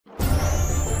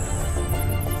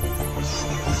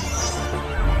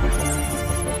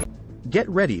Get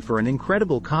ready for an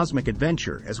incredible cosmic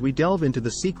adventure as we delve into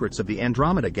the secrets of the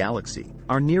Andromeda Galaxy,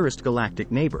 our nearest galactic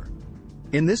neighbor.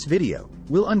 In this video,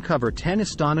 we'll uncover 10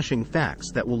 astonishing facts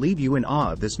that will leave you in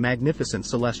awe of this magnificent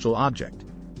celestial object.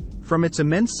 From its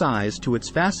immense size to its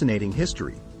fascinating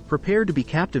history, prepare to be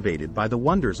captivated by the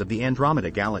wonders of the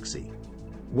Andromeda Galaxy.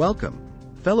 Welcome,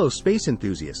 fellow space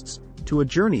enthusiasts, to a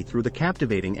journey through the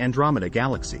captivating Andromeda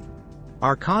Galaxy.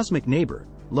 Our cosmic neighbor,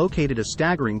 located a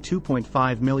staggering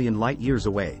 2.5 million light-years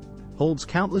away, holds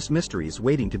countless mysteries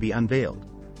waiting to be unveiled.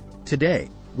 Today,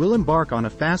 we'll embark on a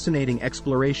fascinating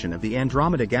exploration of the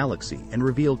Andromeda Galaxy and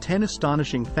reveal 10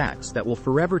 astonishing facts that will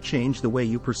forever change the way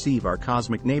you perceive our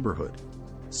cosmic neighborhood.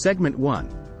 Segment 1.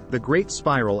 The Great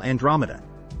Spiral Andromeda.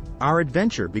 Our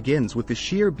adventure begins with the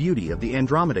sheer beauty of the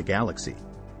Andromeda Galaxy.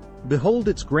 Behold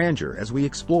its grandeur as we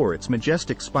explore its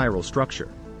majestic spiral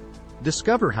structure.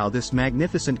 Discover how this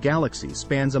magnificent galaxy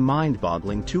spans a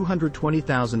mind-boggling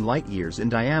 220,000 light-years in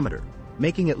diameter,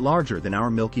 making it larger than our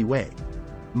Milky Way.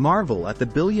 Marvel at the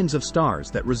billions of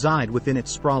stars that reside within its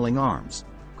sprawling arms,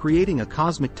 creating a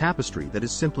cosmic tapestry that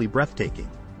is simply breathtaking.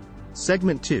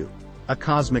 Segment 2. A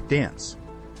Cosmic Dance.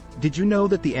 Did you know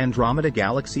that the Andromeda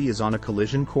Galaxy is on a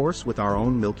collision course with our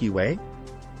own Milky Way?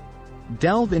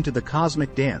 Delve into the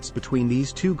cosmic dance between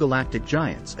these two galactic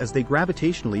giants as they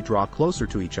gravitationally draw closer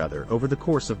to each other over the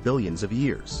course of billions of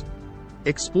years.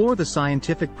 Explore the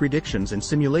scientific predictions and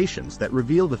simulations that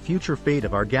reveal the future fate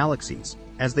of our galaxies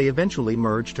as they eventually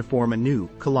merge to form a new,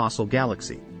 colossal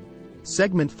galaxy.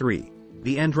 Segment 3.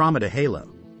 The Andromeda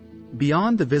Halo.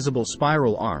 Beyond the visible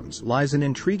spiral arms lies an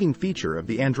intriguing feature of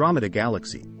the Andromeda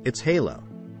Galaxy, its halo.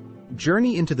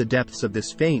 Journey into the depths of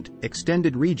this faint,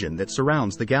 extended region that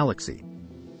surrounds the galaxy.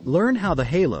 Learn how the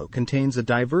halo contains a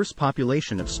diverse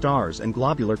population of stars and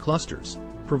globular clusters,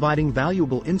 providing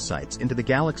valuable insights into the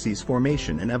galaxy's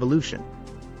formation and evolution.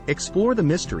 Explore the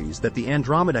mysteries that the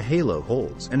Andromeda Halo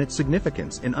holds and its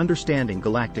significance in understanding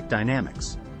galactic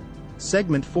dynamics.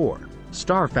 Segment 4.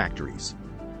 Star Factories.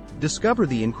 Discover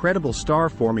the incredible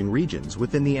star-forming regions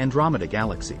within the Andromeda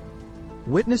Galaxy.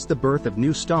 Witness the birth of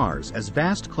new stars as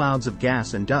vast clouds of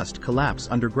gas and dust collapse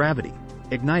under gravity,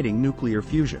 igniting nuclear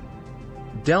fusion.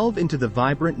 Delve into the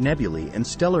vibrant nebulae and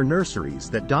stellar nurseries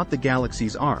that dot the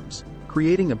galaxy's arms,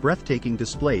 creating a breathtaking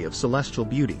display of celestial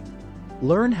beauty.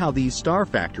 Learn how these star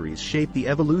factories shape the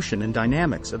evolution and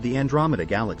dynamics of the Andromeda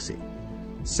Galaxy.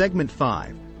 Segment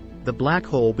 5. The Black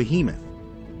Hole Behemoth.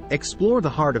 Explore the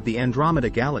heart of the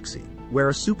Andromeda Galaxy, where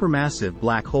a supermassive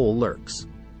black hole lurks.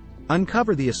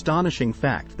 Uncover the astonishing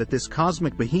fact that this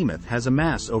cosmic behemoth has a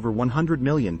mass over 100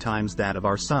 million times that of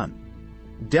our Sun.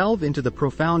 Delve into the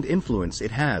profound influence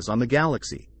it has on the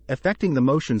galaxy, affecting the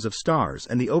motions of stars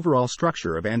and the overall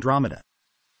structure of Andromeda.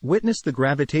 Witness the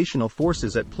gravitational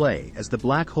forces at play as the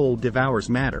black hole devours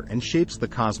matter and shapes the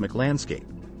cosmic landscape.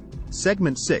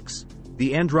 Segment 6.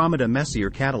 The Andromeda Messier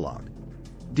Catalog.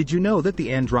 Did you know that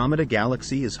the Andromeda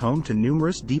Galaxy is home to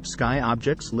numerous deep sky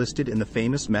objects listed in the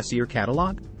famous Messier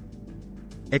Catalog?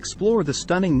 Explore the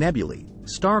stunning nebulae,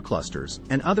 star clusters,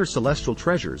 and other celestial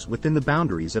treasures within the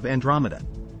boundaries of Andromeda.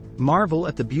 Marvel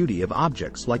at the beauty of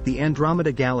objects like the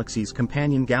Andromeda Galaxy's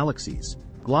companion galaxies,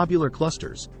 globular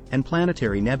clusters, and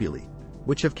planetary nebulae,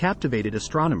 which have captivated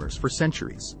astronomers for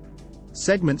centuries.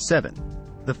 Segment 7.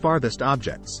 The Farthest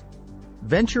Objects.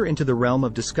 Venture into the realm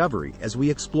of discovery as we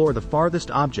explore the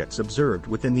farthest objects observed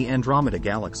within the Andromeda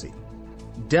Galaxy.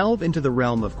 Delve into the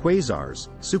realm of quasars,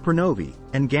 supernovae,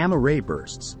 and gamma-ray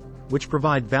bursts, which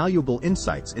provide valuable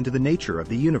insights into the nature of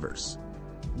the universe.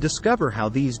 Discover how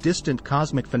these distant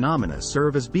cosmic phenomena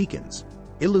serve as beacons,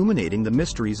 illuminating the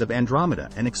mysteries of Andromeda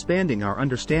and expanding our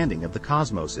understanding of the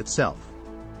cosmos itself.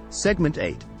 Segment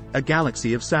 8. A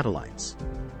Galaxy of Satellites.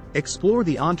 Explore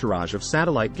the entourage of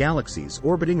satellite galaxies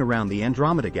orbiting around the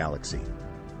Andromeda Galaxy.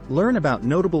 Learn about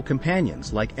notable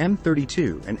companions like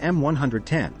M32 and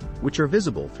M110, which are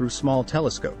visible through small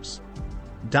telescopes.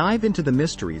 Dive into the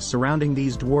mysteries surrounding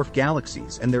these dwarf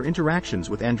galaxies and their interactions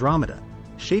with Andromeda,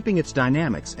 shaping its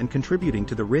dynamics and contributing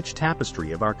to the rich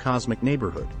tapestry of our cosmic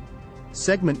neighborhood.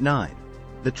 Segment 9.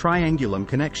 The Triangulum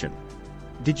Connection.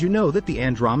 Did you know that the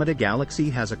Andromeda Galaxy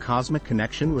has a cosmic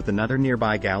connection with another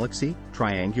nearby galaxy,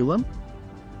 Triangulum?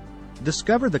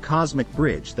 Discover the cosmic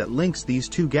bridge that links these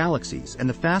two galaxies and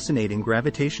the fascinating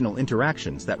gravitational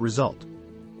interactions that result.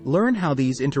 Learn how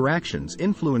these interactions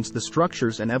influence the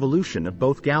structures and evolution of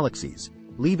both galaxies,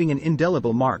 leaving an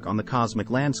indelible mark on the cosmic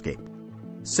landscape.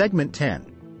 Segment 10.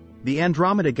 The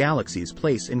Andromeda Galaxy's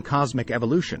place in cosmic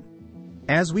evolution.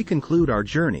 As we conclude our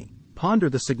journey, ponder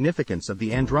the significance of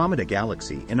the Andromeda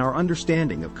Galaxy in our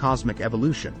understanding of cosmic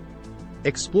evolution.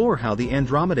 Explore how the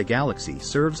Andromeda Galaxy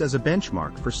serves as a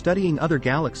benchmark for studying other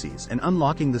galaxies and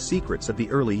unlocking the secrets of the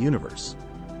early universe.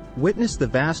 Witness the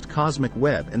vast cosmic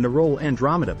web and the role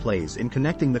Andromeda plays in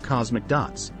connecting the cosmic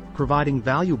dots, providing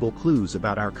valuable clues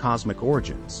about our cosmic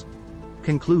origins.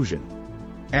 Conclusion.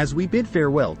 As we bid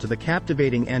farewell to the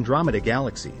captivating Andromeda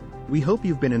Galaxy, we hope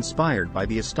you've been inspired by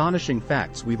the astonishing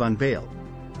facts we've unveiled.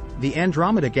 The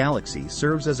Andromeda Galaxy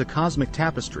serves as a cosmic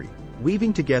tapestry,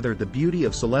 weaving together the beauty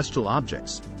of celestial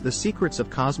objects, the secrets of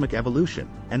cosmic evolution,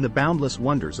 and the boundless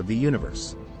wonders of the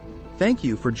universe. Thank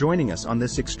you for joining us on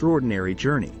this extraordinary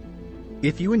journey.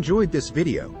 If you enjoyed this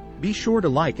video, be sure to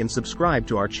like and subscribe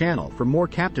to our channel for more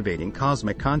captivating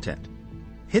cosmic content.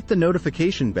 Hit the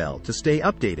notification bell to stay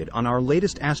updated on our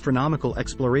latest astronomical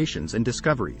explorations and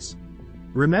discoveries.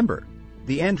 Remember,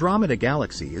 the Andromeda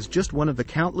Galaxy is just one of the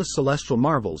countless celestial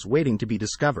marvels waiting to be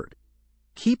discovered.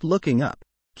 Keep looking up,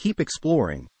 keep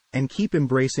exploring, and keep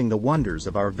embracing the wonders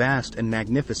of our vast and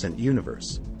magnificent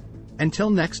universe. Until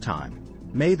next time,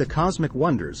 may the cosmic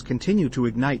wonders continue to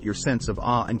ignite your sense of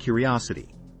awe and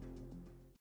curiosity.